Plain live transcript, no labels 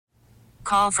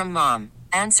Call from mom.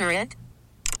 Answer it.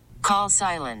 Call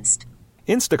silenced.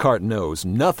 Instacart knows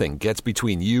nothing gets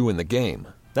between you and the game.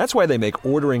 That's why they make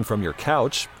ordering from your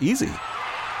couch easy.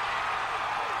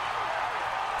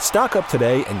 Stock up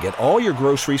today and get all your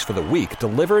groceries for the week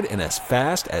delivered in as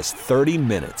fast as 30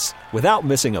 minutes without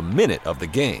missing a minute of the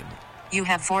game. You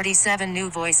have 47 new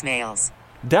voicemails.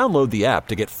 Download the app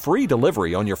to get free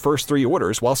delivery on your first 3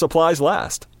 orders while supplies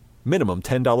last. Minimum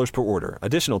 $10 per order.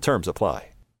 Additional terms apply.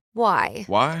 Why?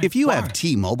 If you have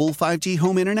T-Mobile 5G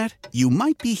home internet, you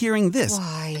might be hearing this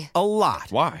Why? a lot.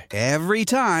 Why? Every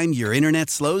time your internet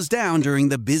slows down during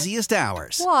the busiest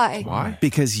hours. Why?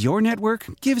 Because your network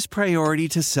gives priority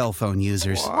to cell phone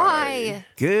users. Why?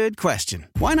 Good question.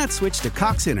 Why not switch to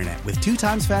Cox Internet with 2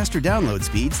 times faster download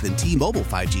speeds than T-Mobile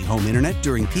 5G home internet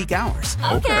during peak hours?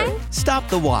 Okay. Stop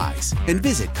the whys and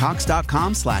visit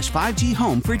cox.com/5G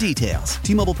home for details.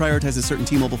 T-Mobile prioritizes certain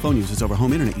T-Mobile phone users over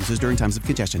home internet users during times of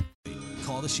congestion.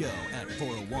 Call the show at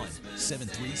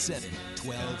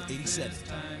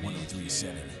 401-737-1287.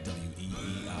 1037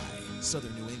 WEEI,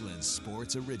 Southern New England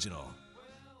Sports Original.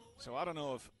 So I don't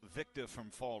know if Victor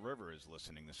from Fall River is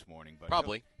listening this morning, but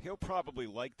Probably. He'll probably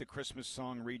like the Christmas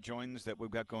song rejoins that we've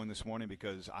got going this morning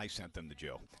because I sent them to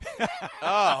Joe.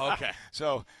 Oh, okay.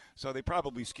 So they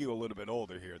probably skew a little bit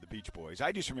older here, the Beach Boys.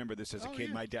 I just remember this as a kid.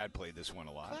 Yeah. My dad played this one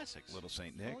a lot. Classics. Little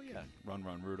Saint Nick, Oh, yeah. Run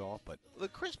Run Rudolph. But The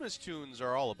Christmas tunes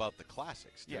are all about the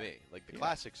classics to me. Like, the Yeah.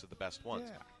 classics are the best ones.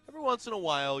 Yeah. Every once in a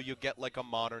while, you'll get, like, a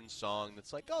modern song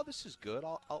that's like, oh, this is good.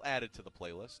 I'll add it to the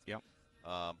playlist. Yep.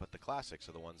 But the classics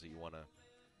are the ones that you want to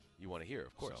hear,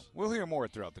 of course. So we'll hear more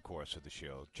throughout the course of the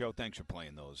show. Joe, thanks for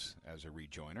playing those as a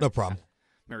rejoiner. No problem.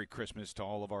 Merry Christmas to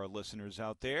all of our listeners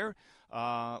out there.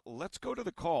 Let's go to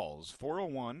the calls.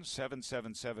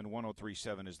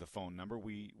 401-777-1037 is the phone number.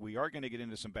 We are going to get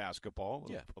into some basketball,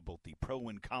 both the pro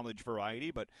and college variety.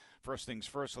 But first things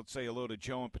first, let's say hello to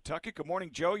Joe in Pawtucket. Good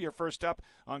morning, Joe. You're first up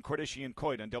on Cordischi and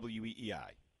Coit on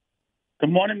WEEI.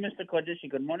 Good morning, Mr. Cordischi.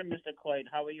 Good morning, Mr. Coit.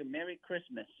 How are you? Merry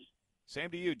Christmas. Same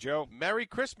to you, Joe. Merry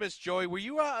Christmas, Joey. Were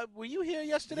you here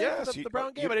yesterday Yes, for the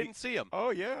Brown game? I didn't see him.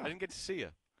 Oh, yeah. I didn't get to see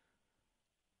you.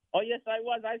 Oh, yes, I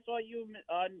was. I saw you,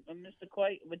 Mr.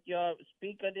 Coit, with your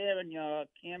speaker there and your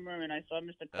camera, and I saw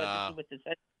Mr. Cordischi with his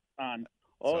head on.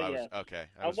 Oh, so yeah. Okay.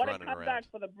 I was what running a comeback around.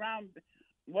 for the Brown.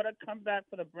 What a comeback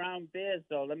for the Brown Bears,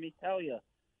 though. Let me tell you.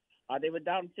 They were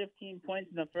down 15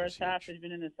 points in the first half. They've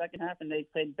been in the second half, and they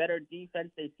played better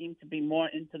defense. They seem to be more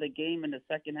into the game in the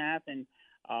second half, and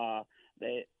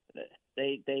they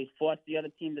forced the other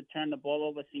team to turn the ball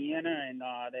over Siena, and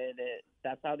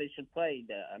that's how they should play.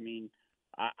 I mean,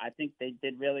 I think they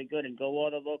did really good, and go all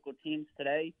the local teams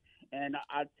today. And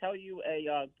I'll tell you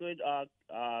a good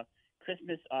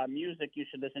Christmas music you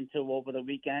should listen to over the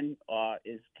weekend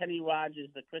is Kenny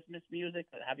Rogers' The Christmas Music.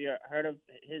 Have you heard of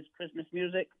his Christmas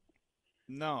music?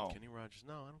 No. Kenny Rogers?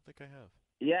 No, I don't think I have.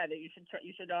 Yeah, you should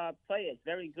play it. It's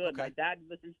very good. Okay. My dad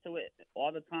listens to it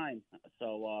all the time,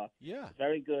 so yeah, it's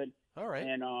very good. All right.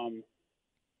 And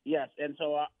yes, and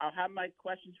so I'll have my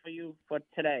questions for you for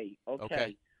today.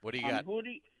 Okay. What do you got?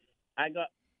 I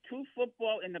got 2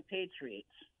 football and the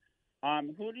Patriots.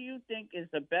 Who do you think is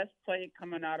the best player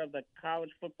coming out of the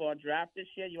college football draft this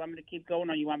year? You want me to keep going,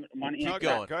 or you want to keep answer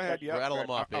going? Go ahead. Yeah. Rattle them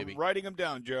off, baby. I'm writing them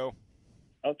down, Joe.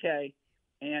 Okay.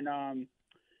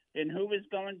 And who is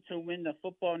going to win the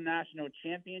football national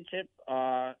championship?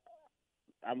 I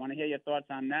want to hear your thoughts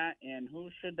on that. And who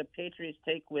should the Patriots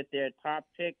take with their top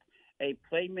pick? A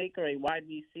playmaker, a wide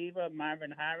receiver,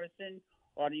 Marvin Harrison,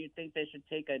 or do you think they should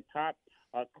take a top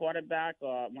quarterback,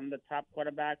 or one of the top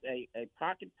quarterbacks, a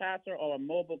pocket passer, or a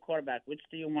mobile quarterback? Which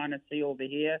do you want to see over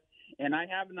here? And I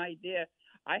have an idea.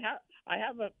 I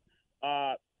have a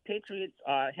Patriots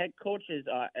head coaches.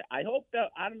 I hope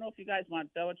I don't know if you guys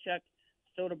want Belichick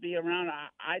still to be around.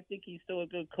 I think he's still a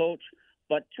good coach.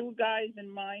 But 2 guys in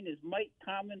mind is Mike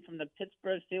Tomlin from the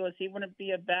Pittsburgh Steelers. He wouldn't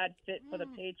be a bad fit for the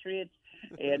Patriots.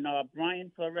 And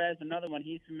Brian Flores, another one.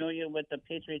 He's familiar with the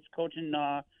Patriots coaching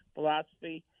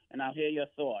philosophy. And I'll hear your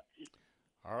thoughts.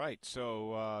 All right.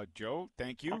 So, Joe,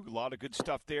 thank you. A lot of good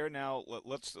stuff there. Now,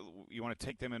 you want to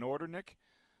take them in order, Nick?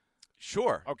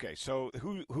 Sure. Okay, so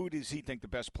who does he think the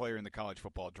best player in the college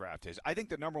football draft is? I think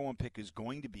the number 1 pick is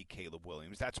going to be Caleb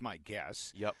Williams. That's my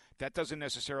guess. Yep. That doesn't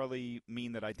necessarily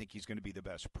mean that I think he's going to be the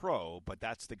best pro, but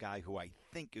that's the guy who I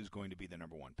think is going to be the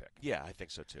number 1 pick. Yeah, I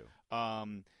think so too.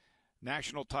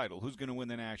 National title. Who's going to win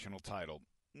the national title?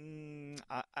 I'm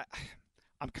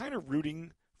kind of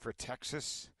rooting for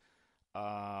Texas,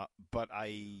 but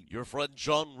Your friend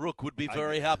John Rook would be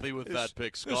very happy with that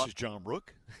pick, Scott. This is John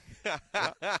Rook.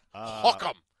 Hook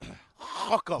 'em.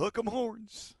 Hook 'em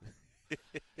horns.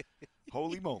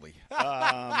 Holy moly.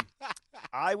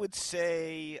 I would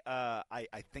say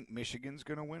I think Michigan's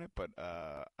going to win it, but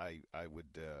I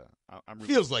would I'm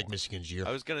Feels like Michigan's year.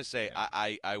 I was gonna say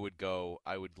I would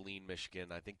lean Michigan.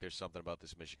 I think there's something about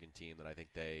this Michigan team that I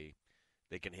think they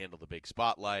can handle the big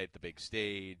spotlight, the big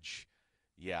stage.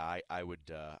 Yeah, I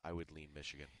would lean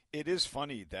Michigan. It is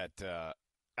funny that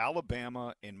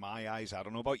Alabama, in my eyes, I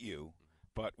don't know about you,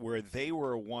 but where they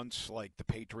were once like the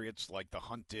Patriots, like the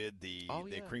hunted, the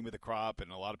cream of the crop,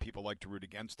 and a lot of people like to root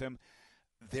against them,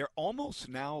 they're almost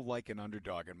now like an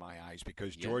underdog in my eyes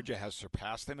because Georgia has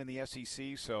surpassed them in the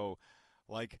SEC. So,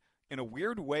 like, in a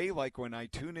weird way, like when I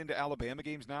tune into Alabama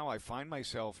games now, I find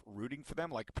myself rooting for them,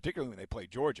 like particularly when they play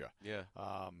Georgia. Yeah.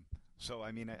 So,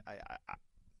 I mean,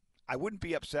 I wouldn't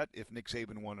be upset if Nick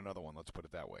Saban won another one. Let's put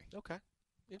it that way. Okay.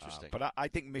 Interesting. But I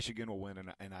think Michigan will win,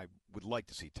 and I would like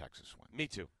to see Texas win. Me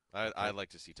too. I'd like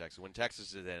to see Texas. When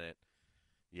Texas is in it,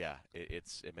 yeah,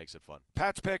 it makes it fun.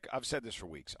 Pat's pick, I've said this for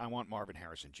weeks. I want Marvin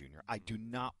Harrison Jr. I do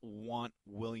not want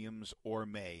Williams or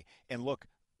May. And look,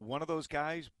 one of those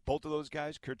guys, both of those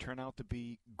guys could turn out to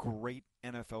be great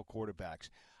NFL quarterbacks.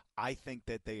 I think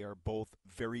that they are both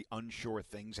very unsure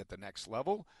things at the next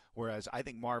level, whereas I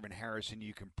think Marvin Harrison,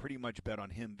 you can pretty much bet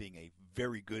on him being a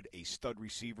very good, a stud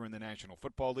receiver in the National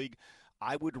Football League.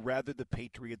 I would rather the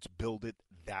Patriots build it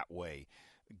that way.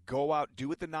 Go out, do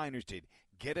what the Niners did.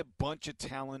 Get a bunch of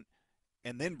talent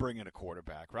and then bring in a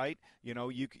quarterback, right? You know,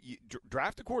 you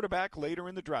draft a quarterback later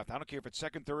in the draft. I don't care if it's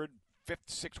second, third, fifth,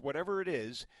 sixth, whatever it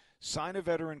is. Sign a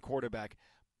veteran quarterback,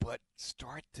 but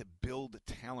start to build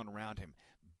talent around him.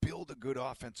 Build a good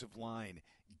offensive line.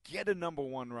 Get a number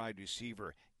one wide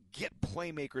receiver. Get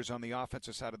playmakers on the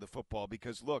offensive side of the football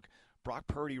because, look, Brock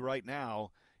Purdy right now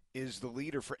is the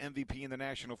leader for MVP in the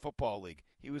National Football League.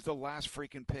 He was the last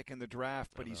freaking pick in the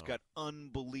draft, but he's got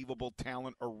unbelievable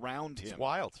talent around him. It's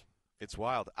wild. It's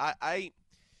wild. I'll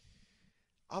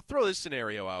throw this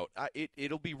scenario out.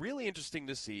 It'll be really interesting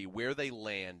to see where they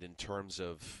land in terms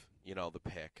of, you know, the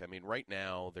pick. I mean, right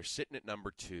now they're sitting at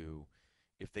number 2.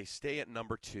 If they stay at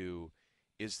number 2,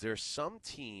 is there some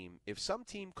team, if some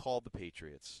team called the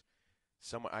Patriots,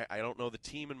 I don't know the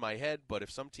team in my head, but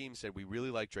if some team said, we really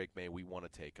like Drake May, we want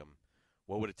to take him,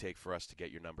 what would it take for us to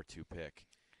get your number 2 pick?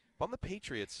 If I'm the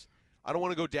Patriots, I don't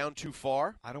want to go down too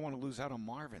far. I don't want to lose out on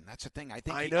Marvin. That's the thing. I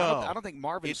don't think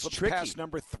Marvin slips past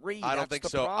number 3. I don't think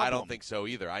so. Problem. I don't think so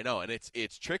either. I know, and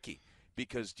it's tricky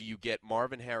because do you get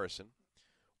Marvin Harrison?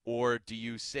 Or do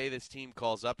you say this team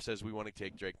calls up, says we want to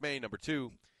take Drake May, number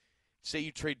 2. Say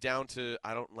you trade down to,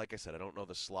 I don't know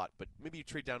the slot, but maybe you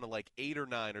trade down to like 8 or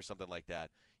 9 or something like that.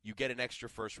 You get an extra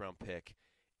first-round pick,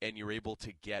 and you're able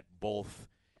to get both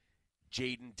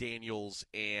Jaden Daniels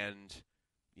and,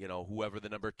 you know, whoever the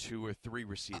number 2 or 3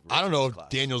 receiver is. I don't know if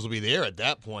Daniels will be there at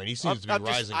that point. He seems to be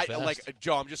rising fast.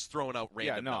 Joe, I'm just throwing out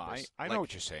random numbers. I know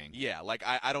what you're saying. Yeah, like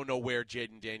I don't know where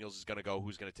Jaden Daniels is going to go,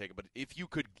 who's going to take it, but if you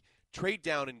could trade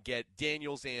down and get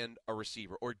Daniels and a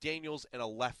receiver or Daniels and a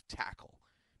left tackle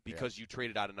because you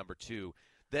traded out of number 2,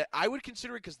 that I would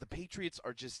consider it because the Patriots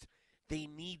are just – they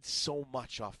need so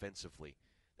much offensively.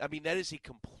 I mean, that is a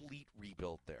complete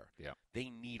rebuild there. Yeah. They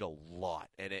need a lot.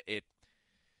 And it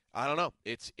I don't know.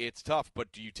 It's tough,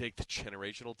 but do you take the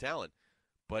generational talent?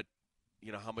 But,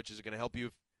 you know, how much is it going to help you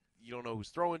if you don't know who's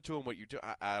throwing to him, what you do?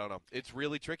 I don't know. It's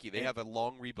really tricky. They have a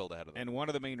long rebuild ahead of them. And one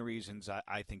of the main reasons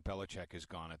I think Belichick is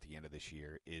gone at the end of this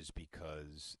year is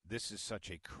because this is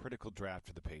such a critical draft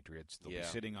for the Patriots. They'll be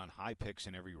sitting on high picks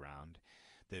in every round.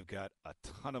 They've got a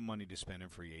ton of money to spend in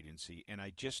free agency, and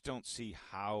I just don't see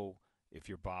how, if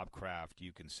you're Bob Kraft,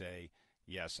 you can say,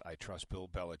 yes, I trust Bill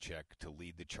Belichick to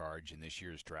lead the charge in this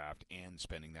year's draft and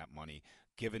spending that money,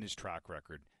 given his track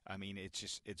record. I mean,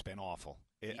 it's been awful.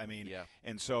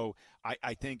 And so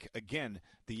I think, again,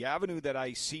 the avenue that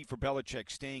I see for Belichick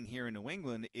staying here in New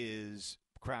England is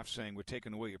Kraft saying, we're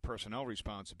taking away your personnel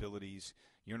responsibilities.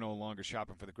 You're no longer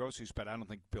shopping for the groceries, but I don't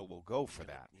think Bill will go for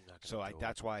that. So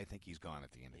that's why I think he's gone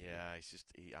at the end of the year. Yeah,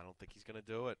 I don't think he's going to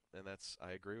do it, and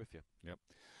I agree with you. Yep.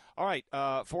 All right,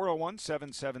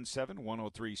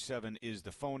 401-777-1037 is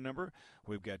the phone number.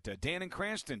 We've got Dan in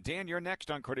Cranston. Dan, you're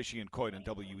next on Cordischi and Coit on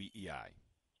WEEI.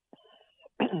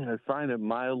 I find it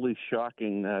mildly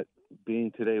shocking that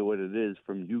being today what it is,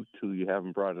 from you two, you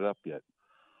haven't brought it up yet.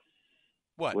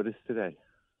 What is today?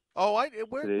 Oh,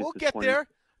 we'll get there.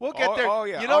 We'll get there. Oh,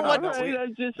 yeah. You know what? If I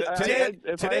had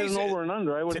an over and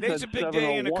under, I would have today's said a big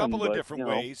day in a couple of different you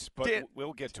know, ways, but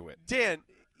we'll get to it. Dan,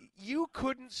 you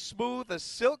couldn't smooth a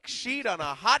silk sheet on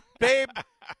a hot babe.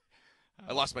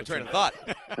 I lost my train of thought.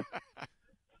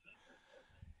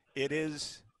 It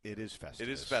is festive.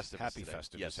 It is festive. Happy today.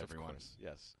 festive, yes, everyone.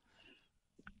 Yes.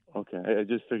 Okay, I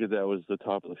just figured that was the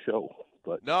top of the show.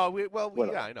 but no,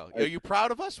 yeah, I know. Are you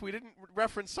proud of us? We didn't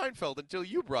reference Seinfeld until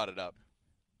you brought it up.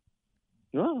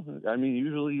 No, I mean,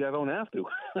 usually I don't have to.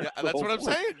 Yeah, that's what I'm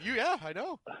saying. Yeah, I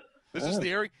know. This is the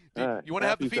airing. You want to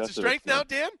have the feats of strength now,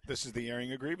 Dan? This is the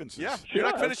airing of grievances. Yeah, Sure, you're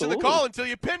not finishing the call until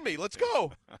you pin me. Let's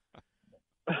go.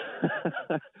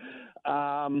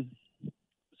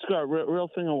 Scott, real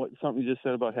thing on something you just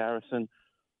said about Harrison.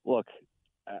 Look,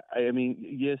 I mean,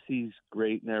 yes, he's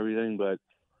great and everything, but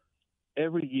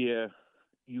every year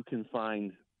you can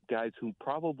find guys who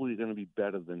probably are going to be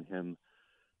better than him.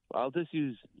 I'll just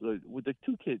use with the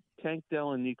two kids, Tank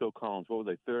Dell and Nico Collins. What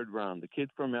were they? Third round. The kid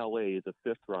from L.A. is the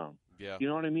fifth round. Yeah. You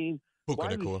know what I mean?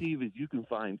 Wide receivers you can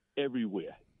find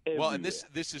everywhere. Well, and this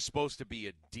is supposed to be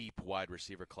a deep wide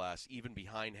receiver class, even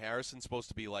behind Harrison. Supposed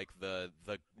to be like the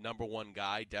number one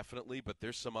guy, definitely. But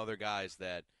there's some other guys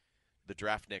that the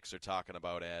draftniks are talking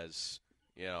about as,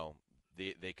 you know,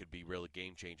 they could be really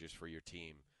game changers for your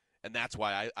team. And that's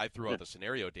why I threw out the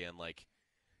scenario, Dan, like,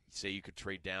 say you could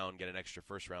trade down, get an extra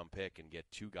first-round pick, and get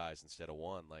two guys instead of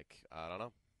one. Like, I don't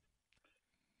know.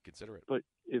 Consider it. But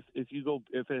if it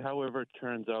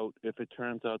turns out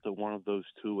that one of those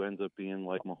two ends up being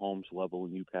like Mahomes level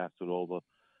and you pass it over,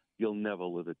 you'll never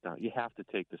live it down. You have to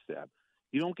take the stab.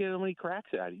 You don't get any cracks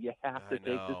at it. You have to take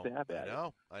the stab at it.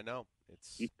 I know.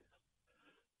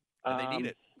 And they need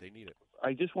it. They need it.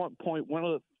 I just want point one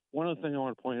other thing I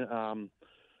want to point out.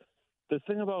 The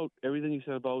thing about everything you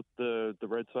said about the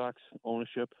Red Sox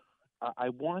ownership, I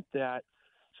want that.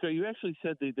 So you actually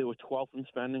said they were 12th in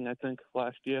spending, I think,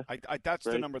 last year. That's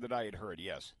right? The number that I had heard.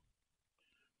 Yes.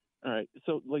 All right.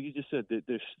 So, like you just said,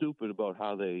 they're stupid about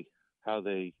how they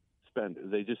spend it.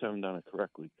 They just haven't done it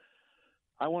correctly.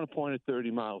 I want to point at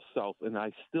 30 miles south, and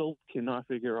I still cannot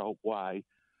figure out why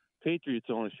Patriots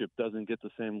ownership doesn't get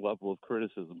the same level of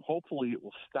criticism. Hopefully, it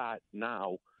will start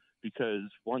now. Because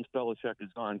once Belichick is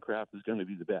gone, Kraft is going to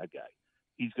be the bad guy.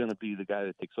 He's going to be the guy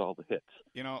that takes all the hits.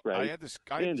 You know, right? I had this.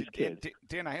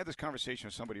 Dan, I had this conversation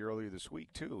with somebody earlier this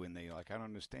week too, and they I don't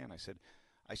understand. I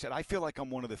said, I feel like I'm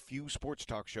one of the few sports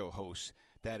talk show hosts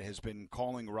that has been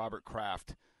calling Robert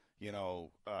Kraft,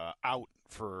 out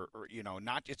for,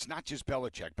 it's not just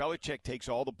Belichick. Belichick takes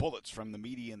all the bullets from the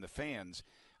media and the fans.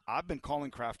 I've been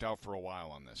calling Kraft out for a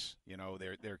while on this.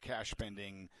 They're cash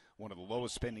spending, one of the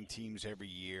lowest spending teams every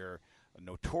year,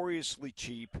 notoriously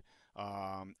cheap.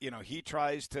 He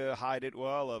tries to hide it.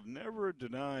 Well, I've never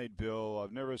denied Bill.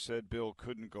 I've never said Bill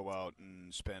couldn't go out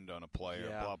and spend on a player,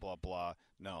 blah, blah, blah.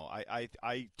 No,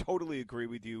 I totally agree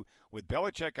with you. With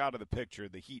Belichick out of the picture,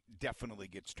 the heat definitely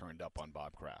gets turned up on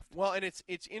Bob Kraft. Well, and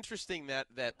it's interesting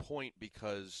that point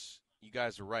because you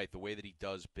guys are right. The way that he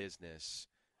does business,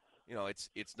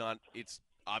 it's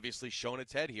obviously shown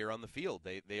its head here on the field.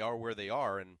 They are where they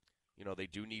are, and they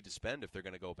do need to spend if they're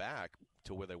going to go back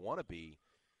to where they want to be.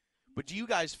 But do you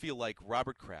guys feel like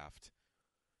Robert Kraft,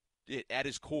 at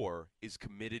his core, is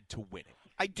committed to winning?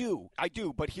 I do.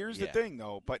 But here's the thing,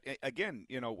 though. But again,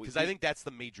 because I think that's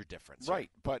the major difference, right?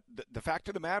 But the fact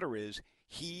of the matter is,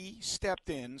 he stepped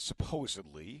in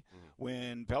supposedly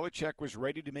when Belichick was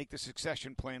ready to make the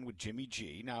succession plan with Jimmy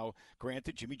G. Now,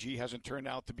 granted, Jimmy G hasn't turned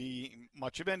out to be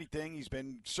much of anything. He's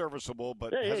been serviceable,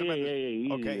 but hasn't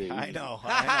been. Okay, I know.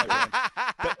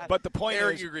 But the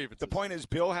point is,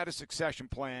 Bill had a succession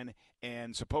plan,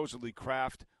 and supposedly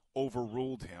Kraft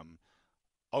overruled him.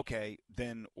 Okay,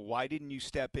 then why didn't you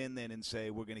step in then and say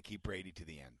we're going to keep Brady to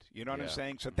the end? You know what I'm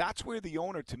saying? So that's where the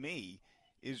owner, to me,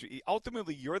 is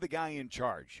ultimately you're the guy in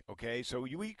charge, okay? So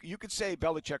you could say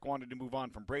Belichick wanted to move on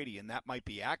from Brady, and that might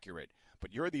be accurate,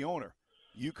 but you're the owner.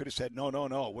 You could have said,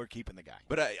 no, we're keeping the guy.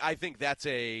 But I think that's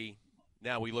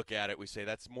now we look at it, we say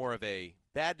that's more of a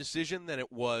bad decision than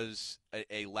it was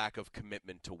a lack of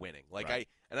commitment to winning. Right.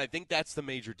 I think that's the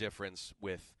major difference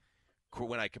with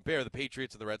when I compare the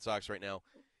Patriots and the Red Sox right now.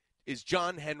 Is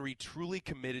John Henry truly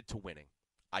committed to winning?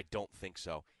 I don't think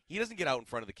so. He doesn't get out in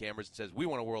front of the cameras and says, we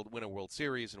want to win a World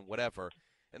Series and whatever.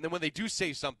 And then when they do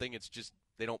say something, it's just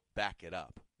they don't back it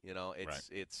up.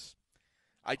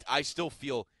 I still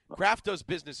feel Kraft does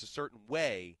business a certain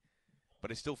way, but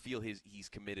I still feel he's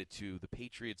committed to the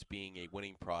Patriots being a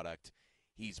winning product.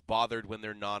 He's bothered when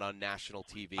they're not on national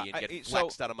TV and get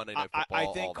flexed out of Monday Night Football. I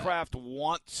think Kraft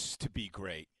wants to be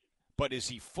great. But is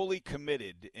he fully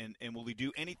committed, and will he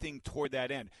do anything toward that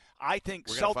end? I think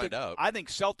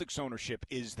Celtics ownership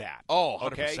is that. Oh,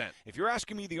 100%. Okay? If you're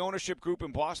asking me the ownership group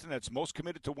in Boston that's most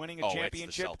committed to winning a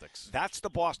championship, it's the Celtics. That's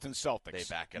the Boston Celtics. They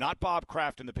back it not up. Bob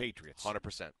Kraft and the Patriots.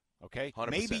 100%. Okay?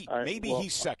 100%. Maybe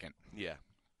he's second. Yeah.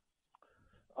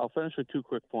 I'll finish with 2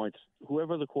 quick points.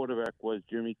 Whoever the quarterback was,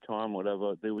 Jimmy, Tom,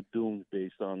 whatever, they were doomed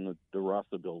based on the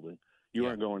roster building. You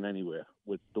weren't going anywhere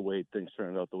with the way things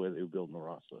turned out, the way they were building the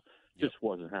roster. Just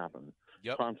wasn't happening.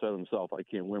 Tom said himself, I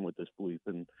can't win with this belief.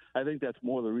 And I think that's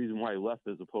more the reason why he left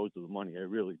as opposed to the money. I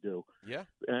really do. Yeah.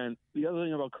 And the other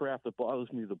thing about Kraft that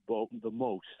bothers me the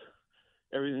most,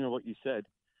 everything of what you said,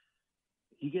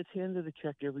 he gets handed a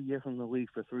check every year from the league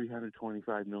for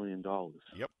 $325 million.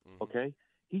 Yep. Okay?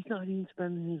 He's not even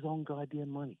spending his own goddamn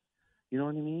money. You know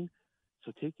what I mean?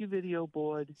 So take your video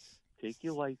board, take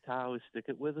your light tower, stick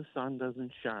it where the sun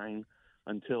doesn't shine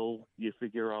until you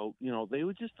figure out, they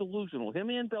were just delusional. Him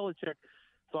and Belichick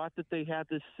thought that they had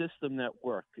this system that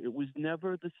worked. It was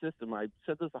never the system. I've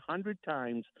said this 100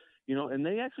 times, and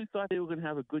they actually thought they were going to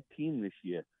have a good team this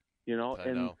year, I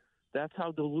know. That's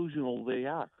how delusional they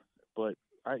are. But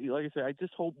like I said, I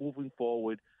just hope moving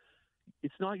forward,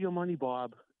 it's not your money,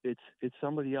 Bob. It's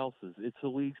somebody else's. It's the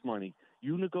league's money.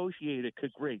 You negotiate it.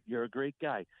 Great. You're a great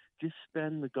guy. Just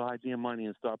spend the goddamn money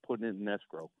and start putting it in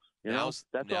escrow. Now's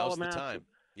all I'm the asking. time.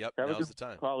 Yep, Have now's the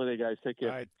time. Holiday, guys. Take care.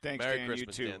 All right, thanks, Merry Dan.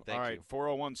 Christmas, you too. Dan. Thank All right, you.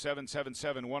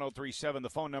 401-777-1037,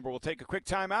 the phone number. We'll take a quick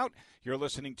time out. You're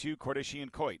listening to Cordischi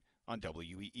and Coit on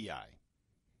WEEI.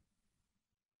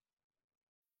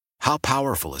 How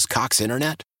powerful is Cox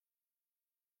Internet?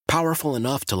 Powerful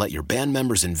enough to let your band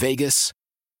members in Vegas,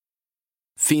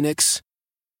 Phoenix,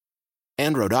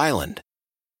 and Rhode Island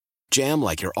jam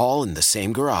like you're all in the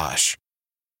same garage.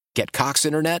 Get Cox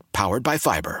Internet powered by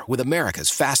fiber with America's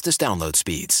fastest download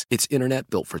speeds. It's internet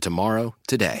built for tomorrow,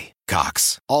 today.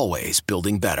 Cox, always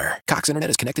building better. Cox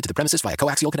Internet is connected to the premises via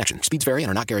coaxial connection. Speeds vary and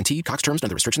are not guaranteed. Cox terms and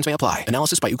other restrictions may apply.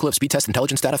 Analysis by Ookla of Speed Test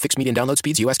Intelligence Data. Fixed median download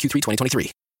speeds. US Q3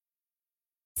 2023.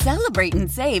 Celebrate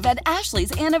and save at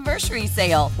Ashley's Anniversary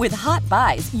Sale. With Hot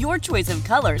Buys, your choice of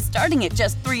colors starting at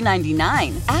just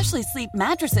 $3.99. Ashley Sleep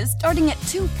mattresses starting at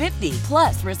 $2.50.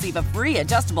 Plus, receive a free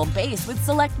adjustable base with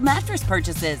select mattress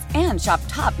purchases. And shop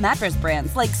top mattress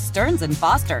brands like Stearns &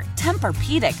 Foster,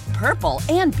 Tempur-Pedic, Purple,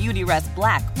 and Beautyrest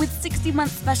Black with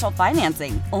 60-month special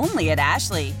financing. Only at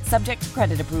Ashley. Subject to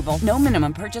credit approval. No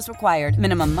minimum purchase required.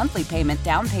 Minimum monthly payment,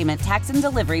 down payment, tax, and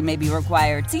delivery may be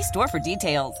required. See store for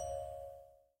details.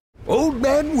 Old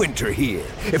Man Winter here.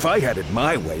 If I had it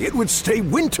my way, it would stay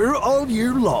winter all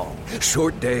year long.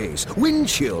 Short days, wind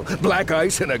chill, black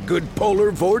ice, and a good polar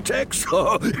vortex.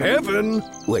 Oh, heaven.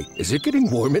 Wait, is it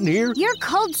getting warm in here? Your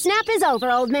cold snap is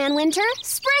over, Old Man Winter.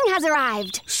 Spring has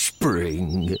arrived.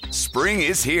 Spring. Spring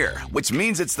is here, which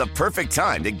means it's the perfect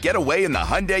time to get away in the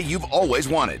Hyundai you've always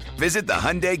wanted. Visit the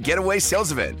Hyundai Getaway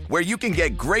Sales Event, where you can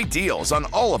get great deals on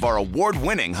all of our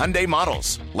award-winning Hyundai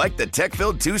models, like the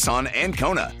tech-filled Tucson and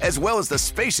Kona, as well as the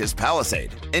spacious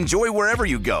Palisade. Enjoy wherever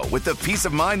you go with the peace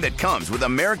of mind that comes with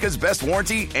America's best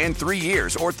warranty and 3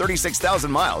 years or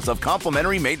 36,000 miles of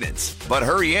complimentary maintenance. But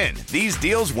hurry in, these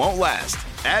deals won't last.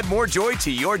 Add more joy to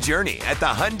your journey at the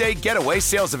Hyundai Getaway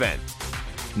Sales Event.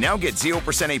 Now get 0%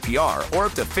 APR or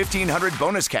up to $1,500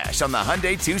 bonus cash on the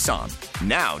Hyundai Tucson.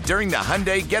 Now, during the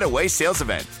Hyundai Getaway Sales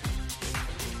Event.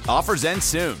 Offers end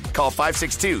soon. Call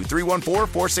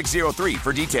 562-314-4603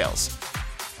 for details.